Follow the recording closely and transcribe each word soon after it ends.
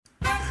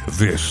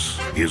This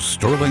is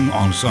Sterling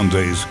on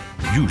Sunday's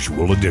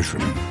Usual Edition.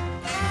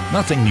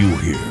 Nothing new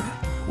here.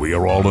 We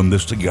are all in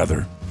this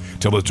together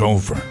till it's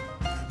over.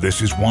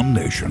 This is one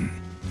nation.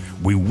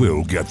 We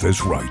will get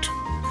this right.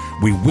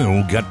 We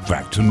will get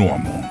back to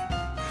normal.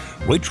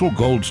 Rachel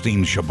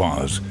Goldstein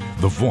Shabazz,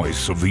 the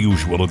voice of the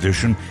Usual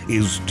Edition,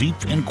 is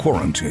deep in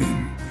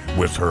quarantine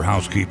with her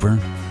housekeeper,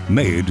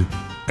 maid,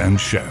 and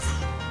chef.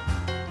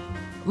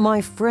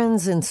 My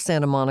friends in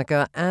Santa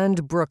Monica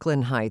and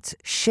Brooklyn Heights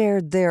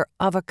shared their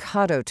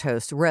avocado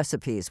toast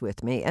recipes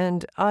with me,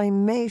 and I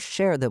may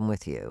share them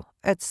with you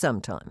at some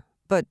time,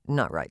 but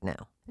not right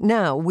now.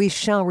 Now we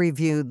shall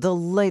review the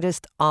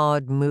latest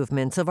odd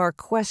movements of our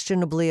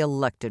questionably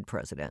elected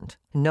president.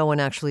 No one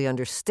actually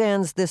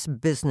understands this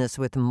business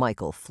with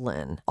Michael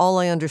Flynn. All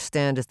I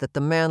understand is that the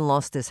man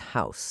lost his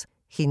house.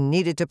 He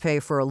needed to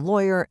pay for a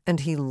lawyer, and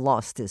he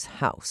lost his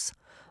house.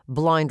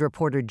 Blind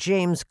reporter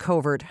James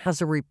Covert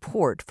has a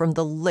report from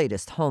the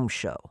latest home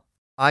show.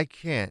 I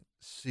can't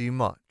see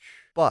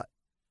much, but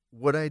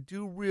what I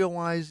do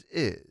realize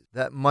is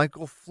that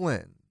Michael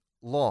Flynn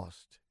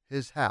lost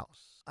his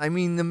house. I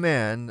mean, the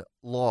man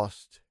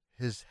lost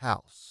his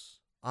house.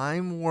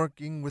 I'm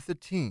working with a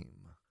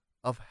team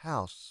of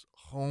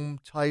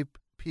home-type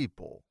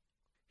people.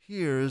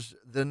 Here's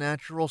the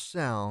natural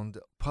sound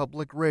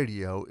public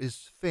radio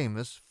is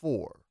famous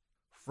for.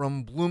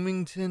 From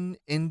Bloomington,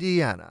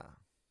 Indiana.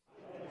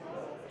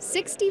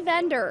 60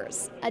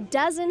 vendors, a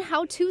dozen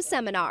how-to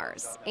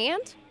seminars,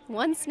 and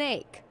one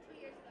snake.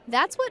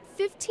 That's what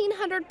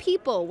 1,500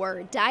 people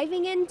were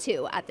diving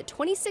into at the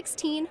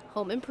 2016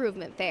 Home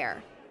Improvement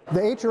Fair. The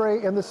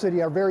HRA and the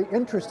city are very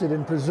interested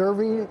in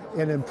preserving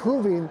and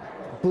improving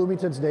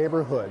Bloomington's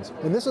neighborhoods.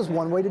 And this is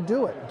one way to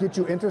do it. Get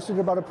you interested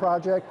about a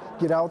project,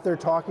 get out there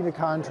talking to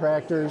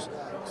contractors,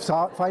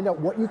 find out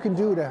what you can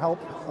do to help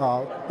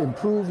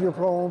improve your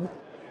home.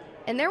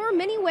 And there were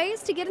many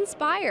ways to get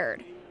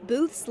inspired.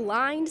 Booths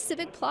lined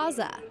Civic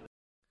Plaza.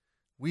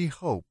 We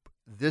hope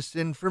this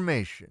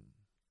information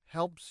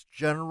helps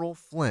General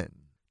Flynn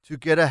to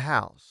get a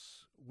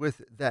house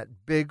with that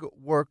big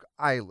work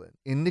island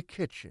in the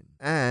kitchen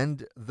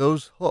and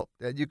those hooks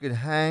that you can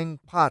hang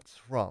pots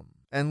from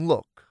and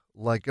look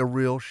like a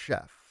real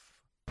chef.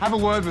 Have a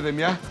word with him,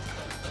 yeah?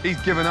 He's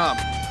given up.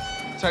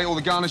 Take all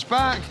the garnish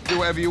back, do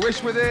whatever you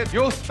wish with it.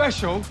 Your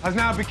special has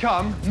now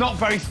become not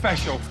very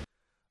special.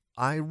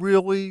 I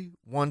really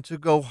want to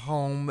go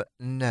home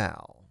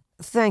now.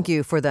 Thank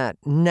you for that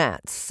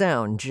Nat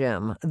sound,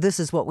 Jim. This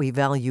is what we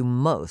value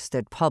most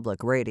at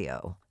public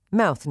radio.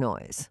 Mouth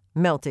noise,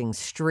 melting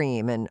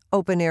stream, and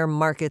open-air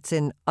markets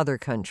in other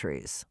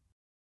countries.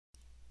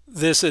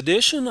 This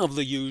edition of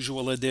The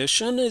Usual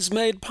Edition is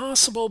made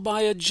possible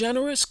by a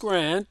generous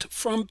grant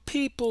from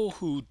people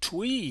who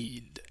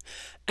tweed,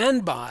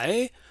 and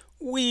by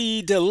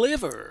We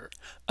Deliver,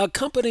 a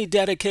company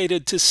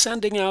dedicated to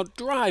sending out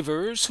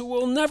drivers who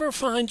will never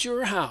find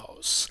your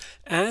house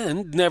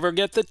and never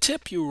get the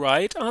tip you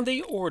write on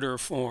the order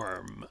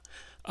form.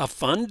 A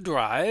fun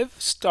drive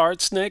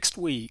starts next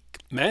week.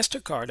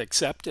 MasterCard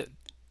accepted.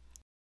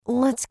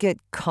 Let's get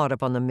caught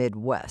up on the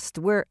Midwest,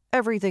 where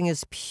everything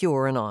is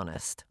pure and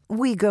honest.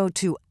 We go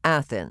to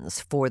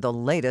Athens for the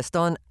latest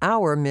on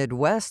our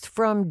Midwest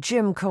from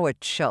Jim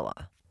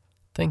Coachella.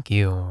 Thank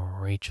you,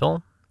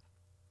 Rachel.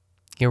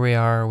 Here we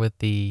are with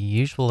the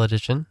Usual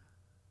Edition.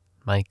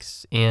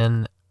 Mike's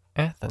in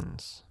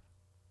Athens.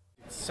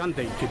 It's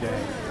Sunday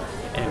today,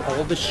 and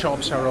all the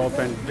shops are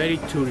open, very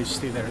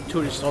touristy. There are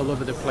tourists all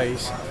over the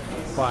place.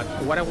 But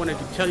what I wanted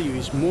to tell you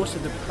is most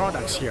of the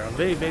products here are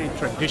very, very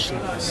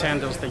traditional. The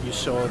sandals that you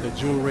saw, the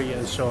jewelry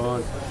and so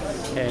on.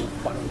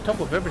 But on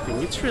top of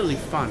everything, it's really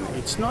fun.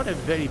 It's not a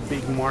very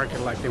big market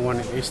like the one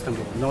in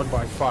Istanbul, not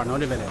by far,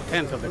 not even a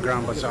tenth of the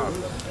Grand Bazaar.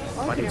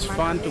 But it's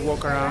fun to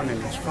walk around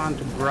and it's fun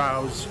to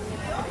browse.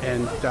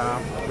 And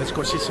let's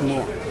go see some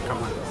more. Come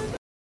on.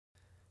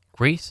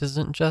 Greece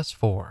isn't just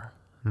for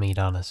meat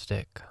on a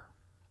stick.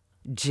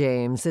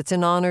 James, it's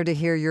an honor to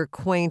hear your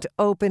quaint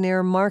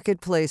open-air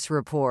marketplace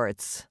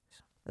reports.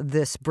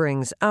 This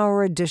brings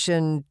our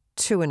edition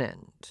to an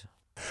end.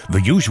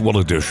 The Usual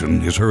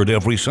Edition is heard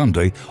every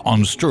Sunday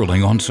on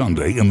Sterling on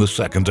Sunday in the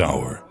second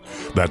hour.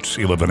 That's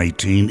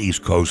 11:18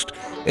 East Coast,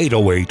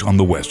 8:08 on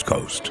the West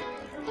Coast.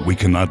 We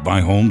cannot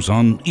buy homes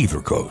on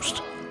either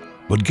coast,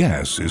 but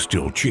gas is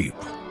still cheap.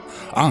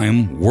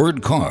 I'm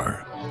Word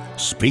Carr,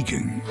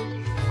 speaking.